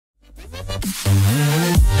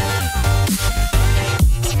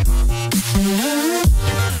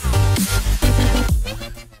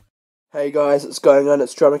Hey guys, what's going on?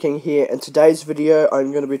 It's Drummer King here. In today's video,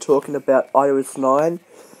 I'm going to be talking about iOS 9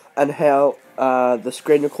 and how the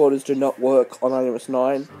screen recorders do not work on iOS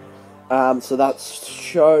 9. So that's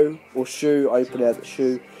Shou, I put out the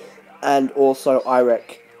Shou, and also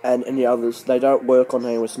irec and any others. They don't work on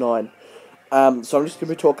iOS 9. So I'm just going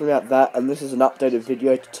to be talking about that, and this is an updated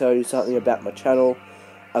video to tell you something about my channel,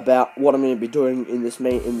 about what I'm going to be doing in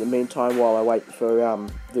the meantime while I wait for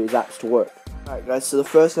these apps to work. Alright guys, so the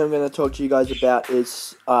first thing I'm going to talk to you guys about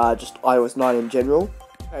is just iOS 9 in general.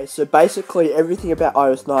 Okay, so basically everything about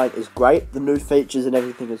iOS 9 is great. The new features and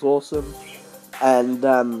everything is awesome, and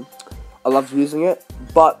I love using it,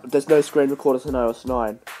 but there's no screen recorders in iOS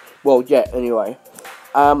 9. Well, yeah, anyway.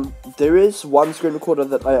 There is one screen recorder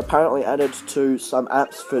that they apparently added to some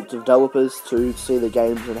apps for developers to see the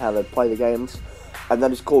games and how they play the games, and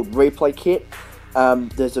that is called Replay Kit.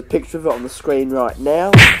 There's a picture of it on the screen right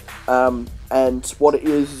now, and what it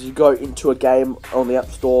is you go into a game on the App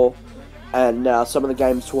Store, and some of the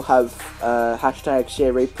games will have hashtag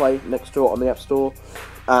share replay next to it on the App Store.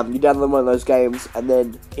 You download one of those games, and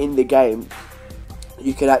then in the game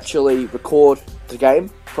you can actually record the game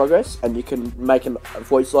progress, and you can make a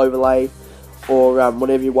voice overlay or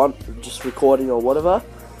whatever you want, just recording or whatever.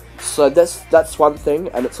 So that's one thing,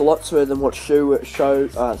 and it's a lot smoother than what Shou and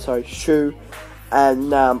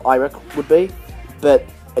irec would be, but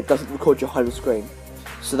it doesn't record your home screen.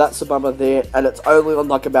 So that's a bummer there, and it's only on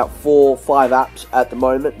like about 4 or 5 apps at the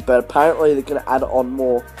moment, but apparently they're going to add on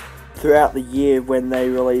more throughout the year when they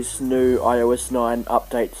release new iOS 9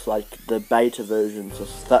 updates, like the beta versions.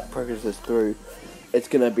 As that progresses through, it's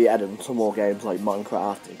going to be added to more games like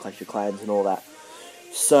Minecraft and Clash of Clans and all that.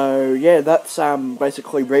 So yeah, that's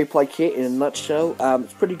basically Replay Kit in a nutshell.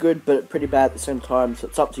 It's pretty good, but pretty bad at the same time, so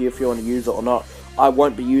it's up to you if you want to use it or not. I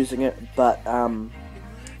won't be using it, but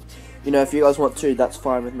you know, if you guys want to, that's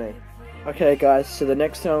fine with me. Okay guys, so the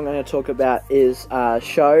next thing I'm going to talk about is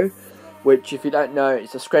Shou, which, if you don't know,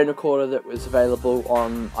 is a screen recorder that was available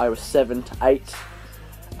on iOS 7 to 8,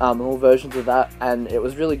 all versions of that, and it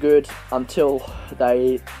was really good until you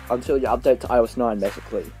update to iOS 9,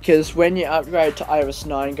 basically. Because when you upgrade to iOS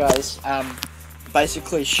 9, guys,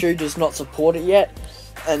 basically Shou does not support it yet,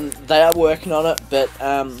 and they are working on it, but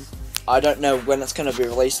I don't know when it's going to be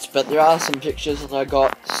released. But there are some pictures that I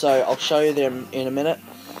got, so I'll show you them in a minute.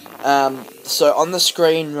 So on the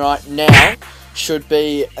screen right now should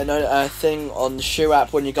be a thing on the Shou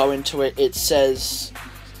app. When you go into it, it says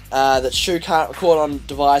that Shou can't record on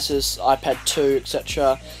devices, iPad 2,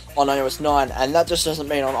 etc. on iOS 9, and that just doesn't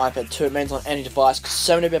mean on iPad 2, it means on any device, because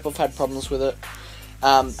so many people have had problems with it,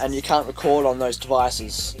 and you can't record on those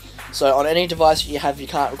devices. So on any device you have, you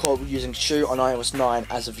can't record using Shou on iOS 9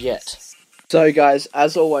 as of yet. So guys,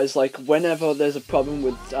 as always, like whenever there's a problem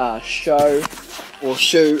with Shou,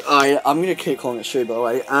 I'm going to keep calling it Shou by the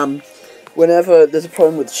way, whenever there's a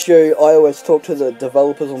problem with Shou, I always talk to the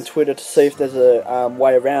developers on Twitter to see if there's a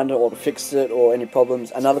way around it or to fix it or any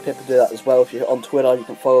problems, and other people do that as well. If you're on Twitter, you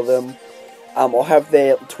can follow them. I'll have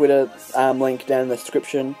their Twitter link down in the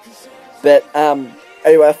description. But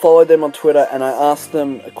anyway, I followed them on Twitter and I asked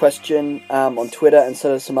them a question on Twitter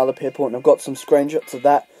instead of some other people, and I've got some screenshots of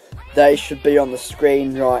that. They should be on the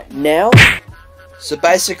screen right now. So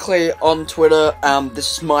basically on Twitter,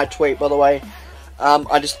 this is my tweet by the way,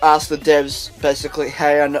 I just asked the devs basically,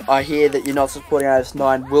 hey, I hear that you're not supporting iOS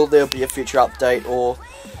 9, will there be a future update or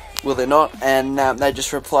will there not? And they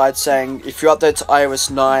just replied saying, if you update to iOS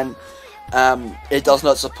 9, it does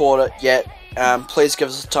not support it yet, please give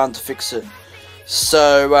us time to fix it.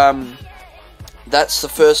 So that's the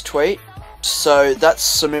first tweet, so that's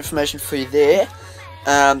some information for you there.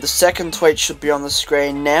 The second tweet should be on the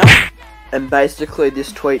screen now, and basically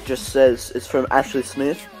this tweet just says, it's from Ashley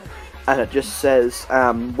Smith, and it just says,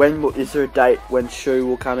 is there a date when Shou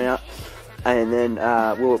will come out, and then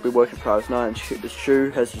will it be working for iOS 9? And Shou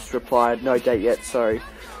has just replied, no date yet, sorry,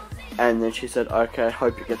 and then she said, okay,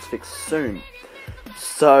 hope it gets fixed soon.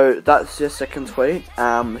 So that's your second tweet.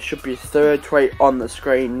 There should be a third tweet on the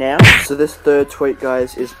screen now. So this third tweet,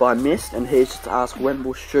 guys, is by Mist, and he's just asked when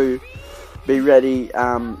will Shou be ready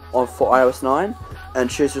for iOS 9,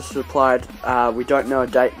 and she's just replied, we don't know a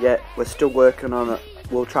date yet, we're still working on it,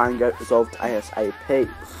 we'll try and get it resolved ASAP.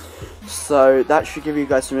 So that should give you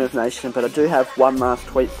guys some information, but I do have one last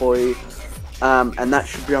tweet for you, and that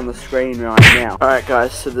should be on the screen right now. Alright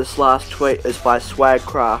guys, so this last tweet is by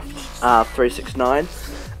Swagcraft369,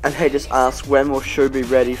 and he just asked when will Shou be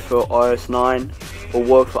ready for iOS 9, or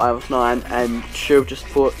work for iOS 9, and Shou just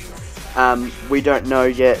put, We don't know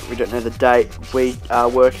yet. We don't know the date. We are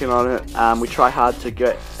working on it. We try hard to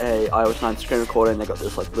get a iOS 9 screen recorder, and they got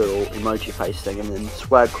this like little emoji face thing. And then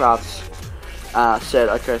Swagcrafts said,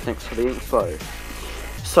 "Okay, thanks for the info."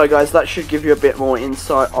 So guys, that should give you a bit more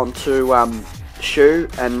insight onto Shou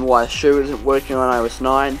and why Shou isn't working on iOS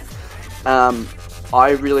 9.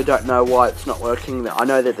 I really don't know why it's not working. I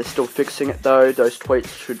know that they're still fixing it though. Those tweets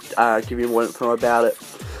should give you more info about it.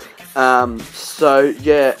 So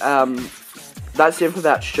yeah, that's it for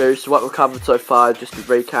that Shou. So what we've covered so far, just to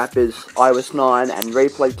recap, is iOS 9 and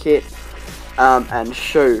Replay Kit, and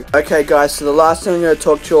Shou. Okay guys, so the last thing I'm going to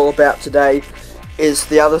talk to you all about today is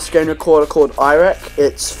the other screen recorder called irec.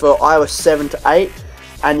 It's for iOS 7 to 8,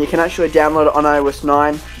 and you can actually download it on iOS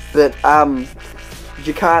 9, but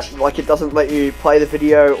you can't, like, it doesn't let you play the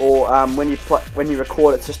video, or when you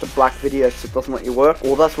record, it's just a black video, so it doesn't let you work.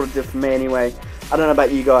 Well, that's what it did for me anyway. I don't know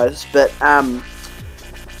about you guys, but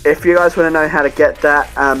if you guys want to know how to get that,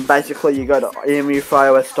 basically you go to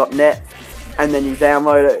emuforos.net, and then you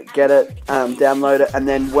download it, get it, download it, and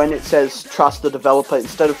then when it says trust the developer,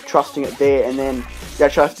 instead of trusting it there, and then you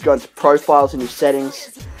actually have to go into profiles in your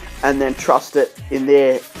settings, and then trust it in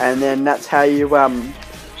there, and then that's how you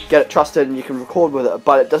get it trusted and you can record with it.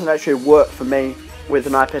 But it doesn't actually work for me with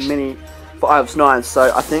an iPad mini for iOS 9,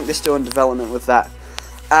 so I think they're still in development with that.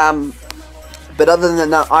 But other than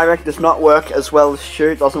that, irec does not work as well as Shou.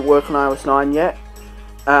 It doesn't work on iOS 9 yet.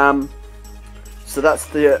 So that's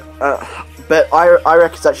the but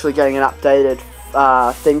irec is actually getting an updated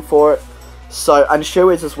thing for it. So, and Shou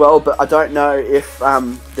is as well, but I don't know if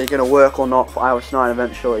they're going to work or not for iOS 9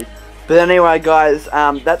 eventually. But anyway guys,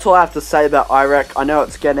 that's all I have to say about irec. I know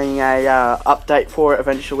it's getting a update for it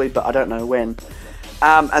eventually, but I don't know when.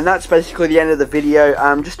 And that's basically the end of the video.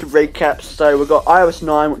 Just to recap, so we've got iOS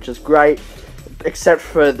 9, which is great, except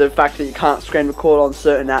for the fact that you can't screen record on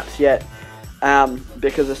certain apps yet,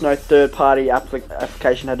 because there's no third-party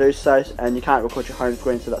application to do so, and you can't record your home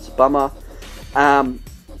screen, so that's a bummer.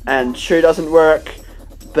 And Shou doesn't work,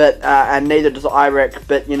 but and neither does irec,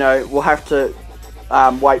 but you know, we'll have to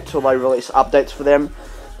wait till they release updates for them.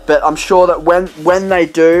 But I'm sure that when they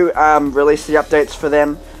do release the updates for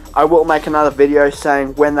them, I will make another video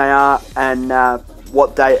saying when they are and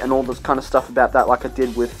what date and all this kind of stuff about that, like I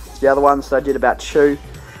did with the other ones that I did about Shou.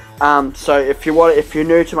 So if you're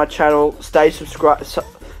new to my channel, please subscribe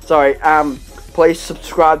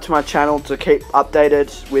to my channel to keep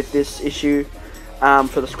updated with this issue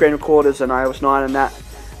for the screen recorders and iOS 9 and that.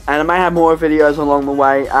 And I may have more videos along the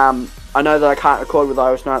way. I know that I can't record with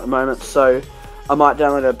iOS 9 at the moment, so I might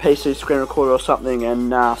download a PC screen recorder or something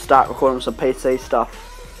and start recording some PC stuff,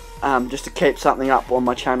 just to keep something up on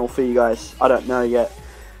my channel for you guys. I don't know yet.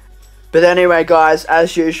 But anyway guys,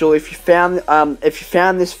 as usual, if you found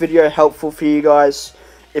this video helpful for you guys,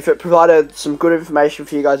 if it provided some good information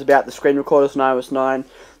for you guys about the screen recorders in iOS 9,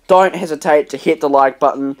 don't hesitate to hit the like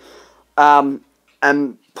button.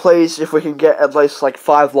 And please, if we can get at least like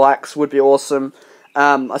 5 likes, would be awesome.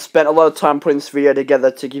 I spent a lot of time putting this video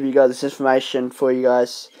together to give you guys this information for you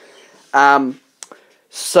guys.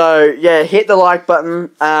 So yeah, hit the like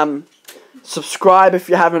button. Subscribe if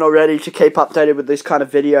you haven't already to keep updated with these kind of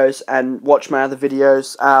videos, and watch my other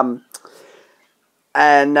videos.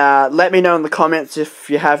 And let me know in the comments if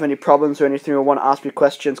you have any problems or anything, or want to ask me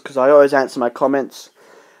questions, because I always answer my comments.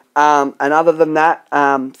 And other than that,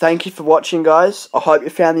 thank you for watching guys. I hope you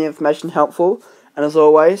found the information helpful, and as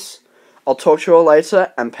always, I'll talk to you all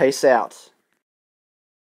later, and peace out.